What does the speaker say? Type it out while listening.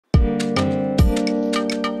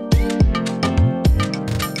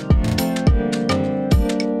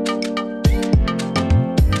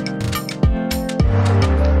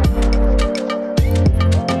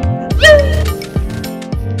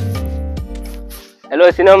Hello,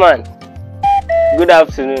 Cinnamon. Good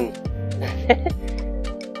afternoon.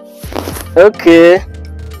 Okay.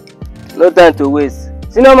 No time to waste.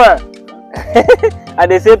 Cinnamon. I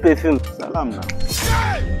dey say perfume. Salam now.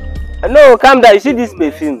 No, calm down. You see this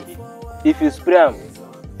perfume? If you spray am,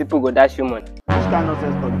 people go dash you money. Which kind of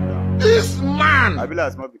nonsense talk now? This man! I be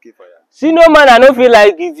like small pikin for ya. Cinnamon, I no feel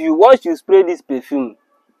like if you once you spray this perfume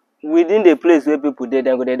within the place where people dey,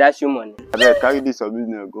 dem go dey dash you money. Abeg carry this your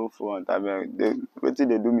business go front. Abeg, wetin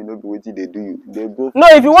they do me no be wetin they do you. They go. No,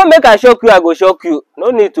 if you want make I shock you, I go shock you.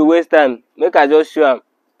 No need to waste time. Make I just show am.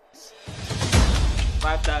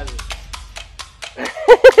 5,000.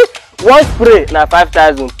 One spray na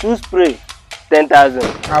 5,000. Two spray 10,000.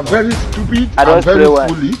 I'm very stupid. I don't I'm very spray one.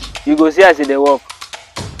 foolish. You go see as e dey work.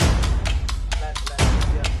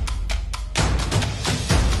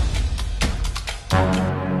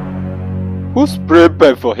 Who spray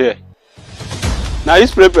pep for here? Now you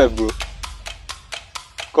spray pep, bro.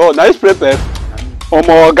 God, now you spray pep.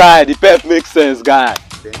 Omo guy, the pep makes sense, guy.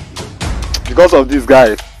 Because of this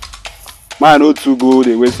guy, man, no too go.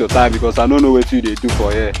 They waste your time because I don't know what you they do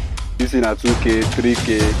for here. This is a 2K,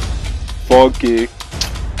 3K, 4K,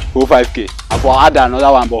 5K. I for add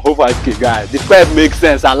another one, but 5K, guy. The pep makes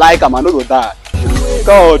sense. I like him. I no go die.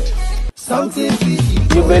 God.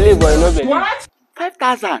 You believe or you no believe? What?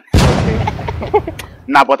 5,000.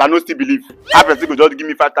 Nah, but I no still believe. Half person go just give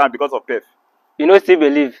me 5,000 because of pep. You no still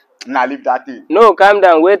believe? Nah, leave that thing. No, calm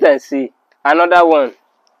down. Wait and see. Another one.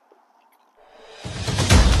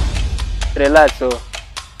 Relax, so.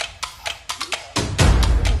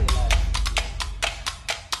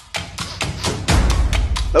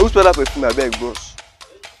 Now who spell that perfume? I beg, bros.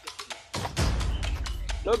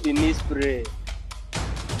 No be me spray.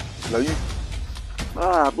 Now you.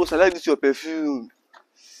 Ah, boss, I like this your perfume.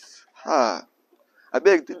 Ah, I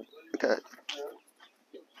beg. Okay.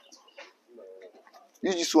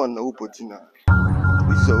 Use this one now, body now.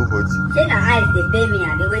 Use this one, body. Say na eyes dey pay me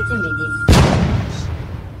and they waiting me this.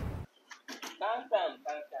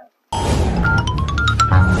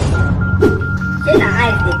 Say na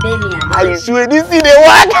eyes dey pay me and I swear this thing they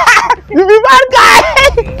work. You be bad guy.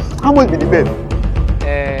 How much be the bed?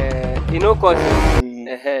 You know cost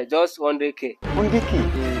just 100k. 100K.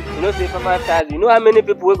 You know say for 5,000. You know how many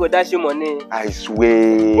people will go dash you money? I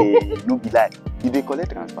swear. No be like. You dey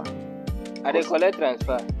collect transfer. I dey collect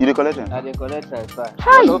transfer. You dey collect transfer. I dey collect transfer.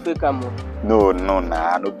 Hi. No fake am. No,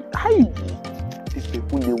 nah, no be. Hi. These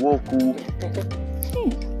people they walk.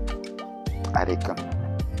 I dey come.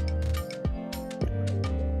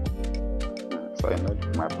 So I know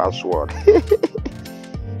my password.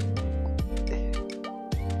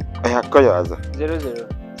 I call your answer. 00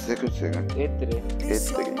 Secretary. 83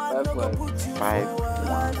 83 51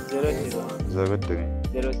 51 00 03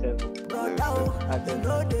 07. 07.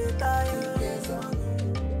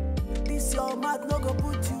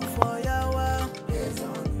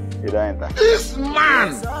 You don't enter. This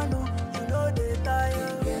man!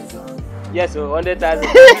 Yes, so 100,000.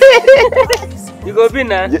 You go be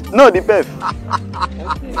now. No, the pep.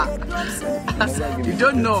 You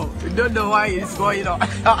don't know why it's going on.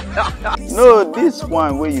 No, this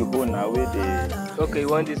one where you go now, where they. Okay, you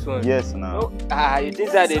want this one? Yes, now. No, you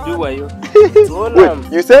think that they do what you? Hold Wait,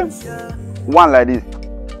 on. you said one like this.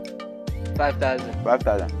 5,000.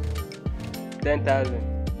 5,000. 10,000.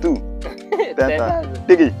 2. 10,000.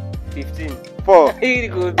 3. 15. 4. He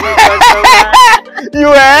go be customer.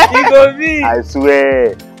 You eh? He go be. I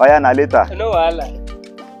swear. Oh yeah, now later. No wahala.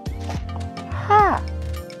 Ha.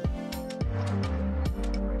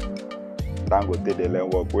 Don't go take the learn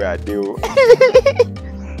work where I do.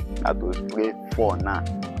 I to spray 4 now.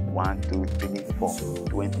 1, 2, 3, 4.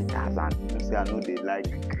 20,000. You see, I know they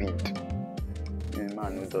like greed. This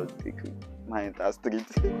man who does take it. Man enter street.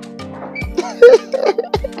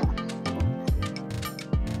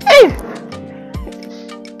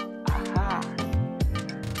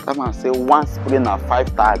 That man say one spray na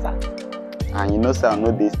 5,000. And you know say I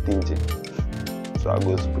know this stingy. So I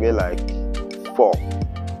go spray like 4.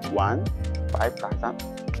 1, 5,000,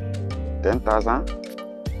 10,000,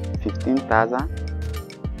 15,000,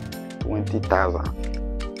 20,000.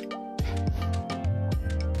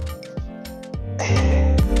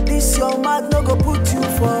 This your mouth no go put you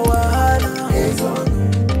for wahala.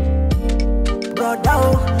 Brother,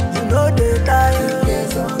 you know the time.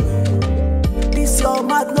 This your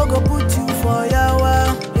mouth no go put you for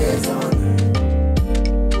yawa.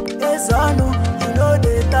 Ezeonu, you know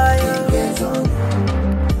the time.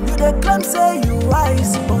 You dey claim say you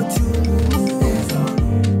wise, but you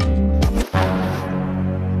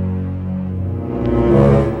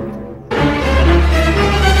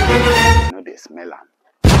No, they smell am.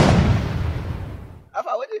 Alpha,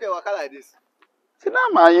 what did they work like this? See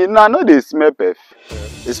that man, you know, I know they smell pef.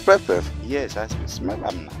 It's pepper. Yes, I smell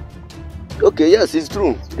them now. Okay, yes, it's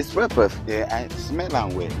true. It's pepper. Yeah, I smell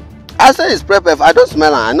them well. I say it's pepper. I don't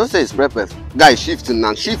smell it. I don't say it's pepper. Guy, shift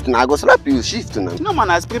now. Shift now. I go slap you. Shift now. No man,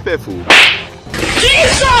 I spray food.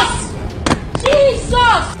 Jesus!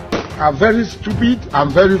 Jesus! I'm very stupid. I'm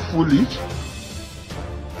very foolish.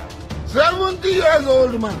 70 years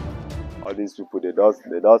old man. All these people, they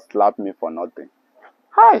just slap me for nothing.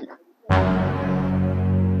 Hi.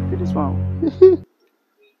 See this one.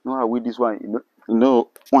 No, I with this one. You know,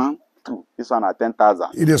 1, 2. This one at 10,000.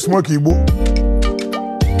 It is smoky book.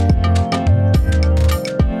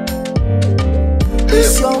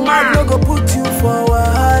 This your man no go put you for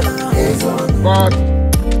wahala. But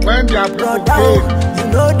when the people Brother, came, you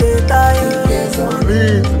know they tire.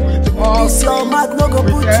 please, with us, This your man no go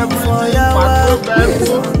with put you for everything, yawa.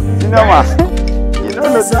 You know, man. You don't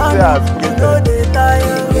know this way I You spray. know they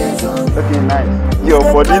tire. Okay, nice. Your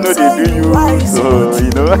body know they do you. So,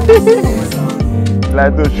 you know.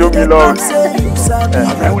 Like to show me love.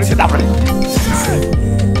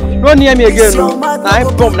 Don't near me again, no. I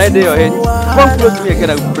come like your head. Come close to me again,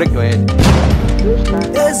 I will break your head.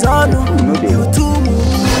 Ezeonu, you too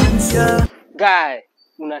much. Yeah. Guy,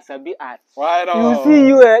 una sabi art. Why not? You see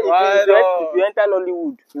you Why if you enter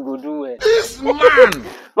Nollywood, you go do well. this man.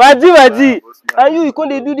 Maji, and you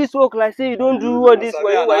can't do this work like say you don't do all this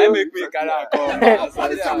for you. Why make me carry a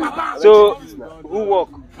come? So who work?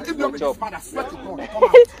 Go chop.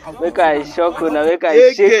 Make I shock una, make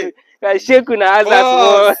I shake, I shake una as that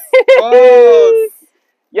small.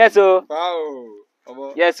 Yes, so.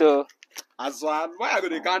 Wow. Yes, so. As one, why I go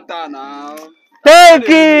to counter now? Take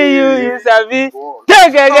you sabi.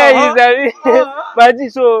 Take again, you sabi. Maji,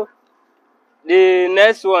 so the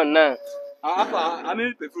next one now. How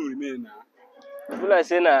many people remain now? People like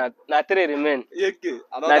say na 3 remain.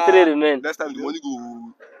 Na 3 remain. Next time the money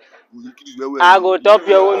go increase well. I go top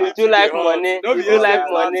your own. You too like money. No, You too like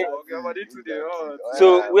money. Everybody to the hot.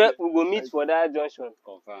 So where we go meet for that junction?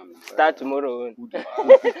 Confirm. Start tomorrow.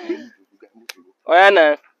 Oh yeah,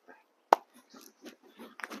 na.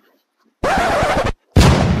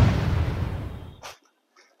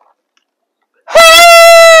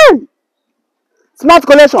 Smart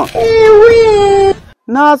collection.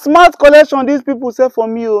 Now, smart collection, these people say for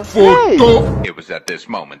me. Oh. Hey. It was at this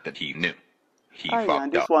moment that he knew. He Aye, and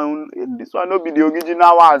fucked this up. one no be the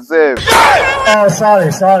original one, sef. Sorry.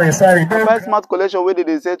 I buy smart collection where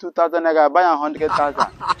they say 2,000 naira, I buy 100,000.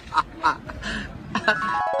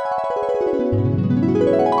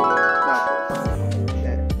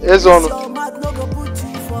 Ezeonu, Your man no go put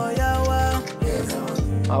you for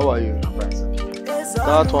yawa. how are you?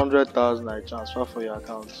 That 100,000 I transfer for your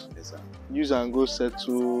account. Yes, sir. Use and go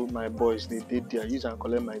settle my boys. They did there. Use and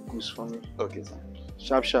collect my goods for me. Okay, sir.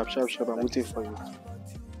 Sharp. I'm waiting for you.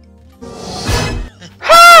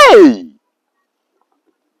 Hey!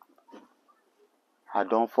 I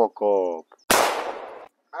don't fuck up.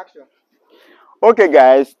 Action. Okay,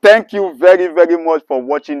 guys, thank you very, very much for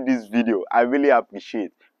watching this video. I really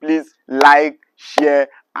appreciate. Please like, share,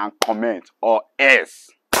 and comment or else